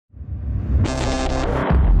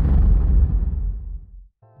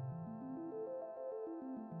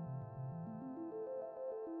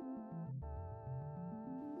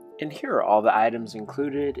And here are all the items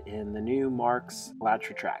included in the new Marks latch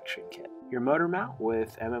retraction kit. Your motor mount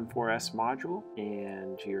with MM4S module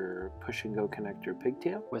and your push and go connector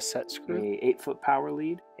pigtail with set screw, a 8-foot power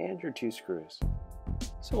lead, and your 2 screws.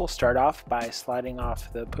 So we'll start off by sliding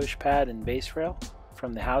off the push pad and base rail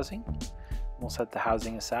from the housing. We'll set the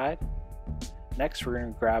housing aside. Next we're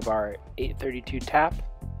going to grab our 832 tap,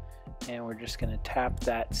 and we're just going to tap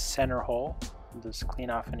that center hole. We'll just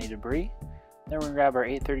clean off any debris. Then we're going to grab our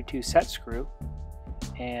 832 set screw,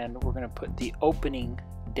 and we're going to put the opening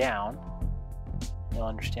down. You'll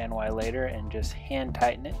understand why later, and just hand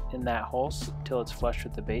tighten it in that hole until it's flush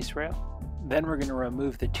with the base rail. Then we're going to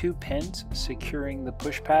remove the 2 pins securing the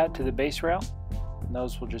push pad to the base rail, and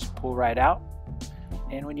those will just pull right out.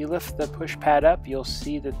 And when you lift the push pad up, you'll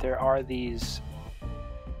see that there are these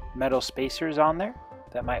metal spacers on there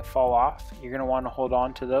that might fall off. You're going to want to hold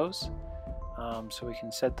on to those, so we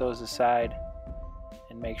can set those aside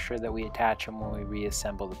and make sure that we attach them when we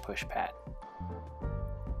reassemble the push pad.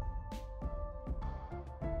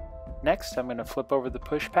 Next, I'm going to flip over the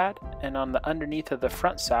push pad, and on the underneath of the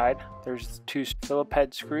front side there's 2 Phillip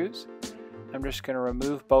head screws. I'm just going to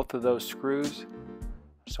remove both of those screws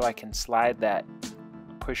so I can slide that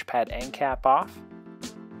push pad end cap off.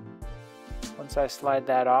 Once I slide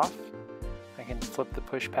that off, I can flip the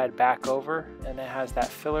push pad back over, and it has that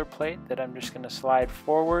filler plate that I'm just going to slide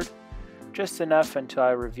forward just enough until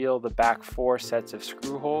I reveal the back 4 sets of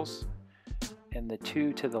screw holes, and the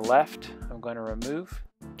 2 to the left I'm going to remove.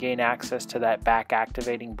 Gain access to that back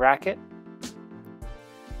activating bracket,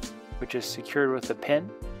 which is secured with a pin.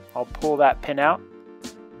 I'll pull that pin out,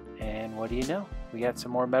 and what do you know? We got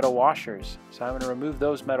some more metal washers. So I'm going to remove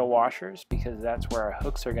those metal washers because that's where our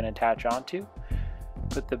hooks are going to attach onto.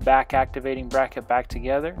 Put the back activating bracket back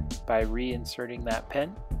together by reinserting that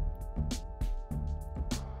pin.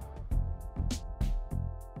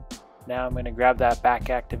 Now I'm going to grab that back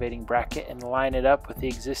activating bracket and line it up with the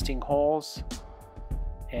existing holes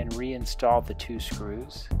and reinstall the 2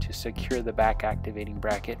 screws to secure the back activating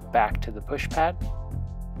bracket back to the push pad.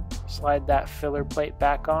 Slide that filler plate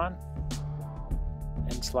back on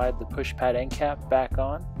and slide the push pad end cap back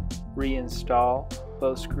on. Reinstall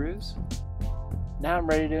both screws. Now I'm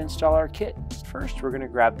ready to install our kit. First we're going to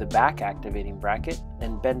grab the back activating bracket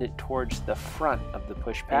and bend it towards the front of the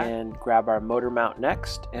push pad, and grab our motor mount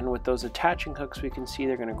next, and with those attaching hooks we can see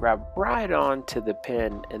they're going to grab right onto the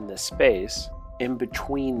pin in the space in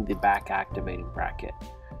between the back activating bracket,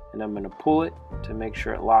 and I'm going to pull it to make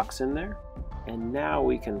sure it locks in there. And now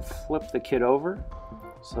we can flip the kit over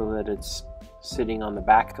so that it's sitting on the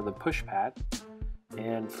back of the push pad,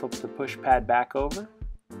 and flip the push pad back over.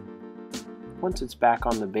 Once it's back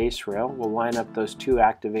on the base rail, we'll line up those 2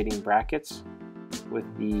 activating brackets with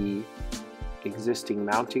the existing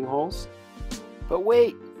mounting holes. But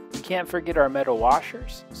wait, we can't forget our metal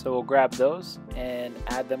washers, so we'll grab those and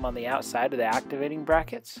add them on the outside of the activating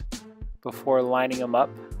brackets before lining them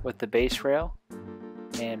up with the base rail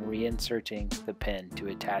and reinserting the pin to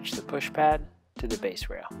attach the push pad to the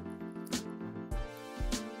base rail.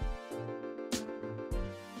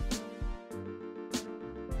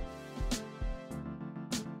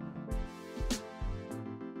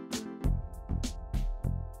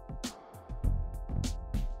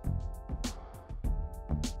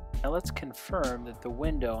 Now let's confirm that the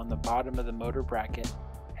window on the bottom of the motor bracket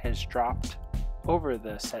has dropped over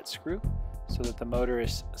the set screw so that the motor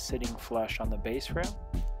is sitting flush on the base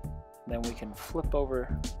rail. Then we can flip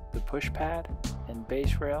over the push pad and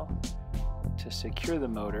base rail to secure the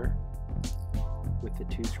motor with the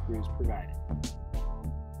 2 screws provided.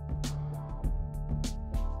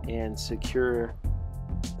 And secure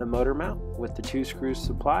the motor mount with the 2 screws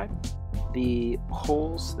supplied. The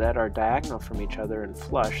holes that are diagonal from each other and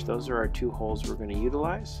flush, those are our 2 holes we're going to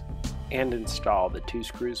utilize, and install the 2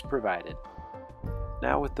 screws provided.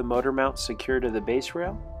 Now with the motor mount secured to the base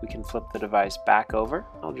rail, we can flip the device back over.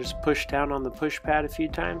 I'll just push down on the push pad a few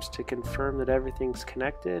times to confirm that everything's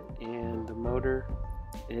connected and the motor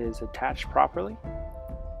is attached properly.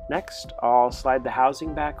 Next, I'll slide the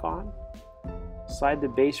housing back on. Slide the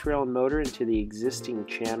base rail and motor into the existing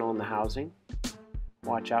channel in the housing.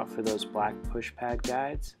 Watch out for those black push pad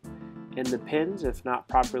guides. And the pins, if not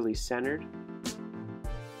properly centered,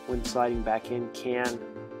 when sliding back in, can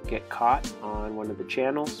get caught on one of the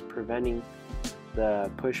channels, preventing the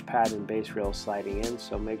push pad and base rail sliding in.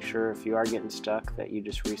 So make sure if you are getting stuck that you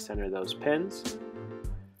just recenter those pins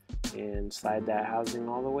and slide that housing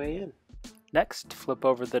all the way in. Next, flip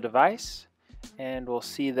over the device and we'll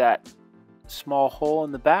see that small hole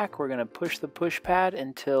in the back. We're going to push the push pad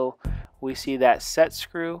until we see that set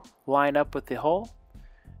screw line up with the hole,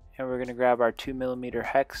 And we're going to grab our 2mm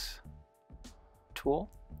hex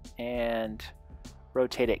tool and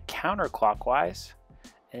rotate it counterclockwise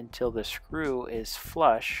until the screw is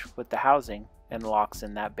flush with the housing and locks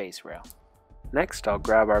in that base rail. Next, I'll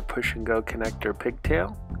grab our push and go connector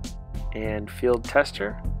pigtail and field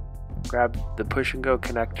tester, grab the push and go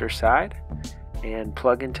connector side and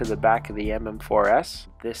plug into the back of the MM4S.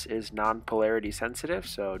 This is non-polarity sensitive,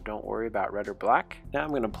 so don't worry about red or black. Now I'm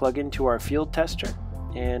going to plug into our field tester,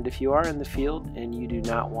 and if you are in the field and you do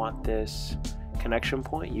not want this connection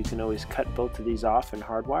point, you can always cut both of these off and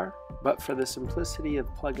hardwire. But for the simplicity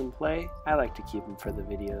of plug and play, I like to keep them for the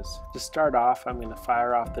videos. To start off, I'm going to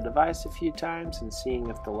fire off the device a few times and seeing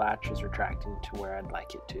if the latch is retracting to where I'd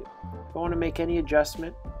like it to. If I want to make any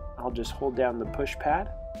adjustment, I'll just hold down the push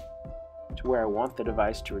pad to where I want the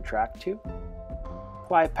device to retract to.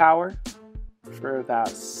 Apply power for about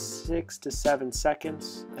 6 to 7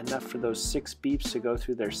 seconds, enough for those 6 beeps to go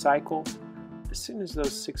through their cycle. As soon as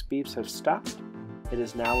those 6 beeps have stopped, it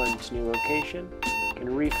has now learned its new location. I can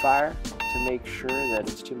refire to make sure that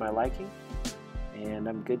it's to my liking, and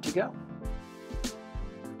I'm good to go.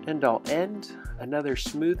 And I'll end another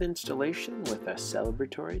smooth installation with a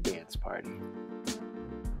celebratory dance party.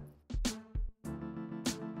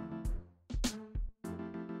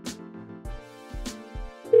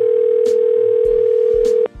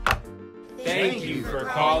 Thank you for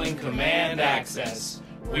calling Command Access.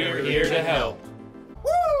 We're here to help.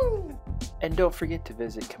 Woo! And don't forget to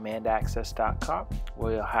visit commandaccess.com,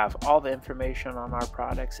 where you'll have all the information on our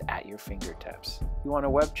products at your fingertips. You want a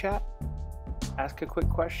web chat? Ask a quick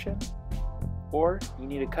question? Or you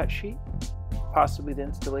need a cut sheet? Possibly the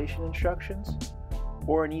installation instructions?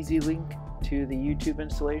 Or an easy link to the YouTube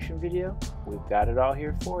installation video? We've got it all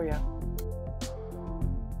here for you.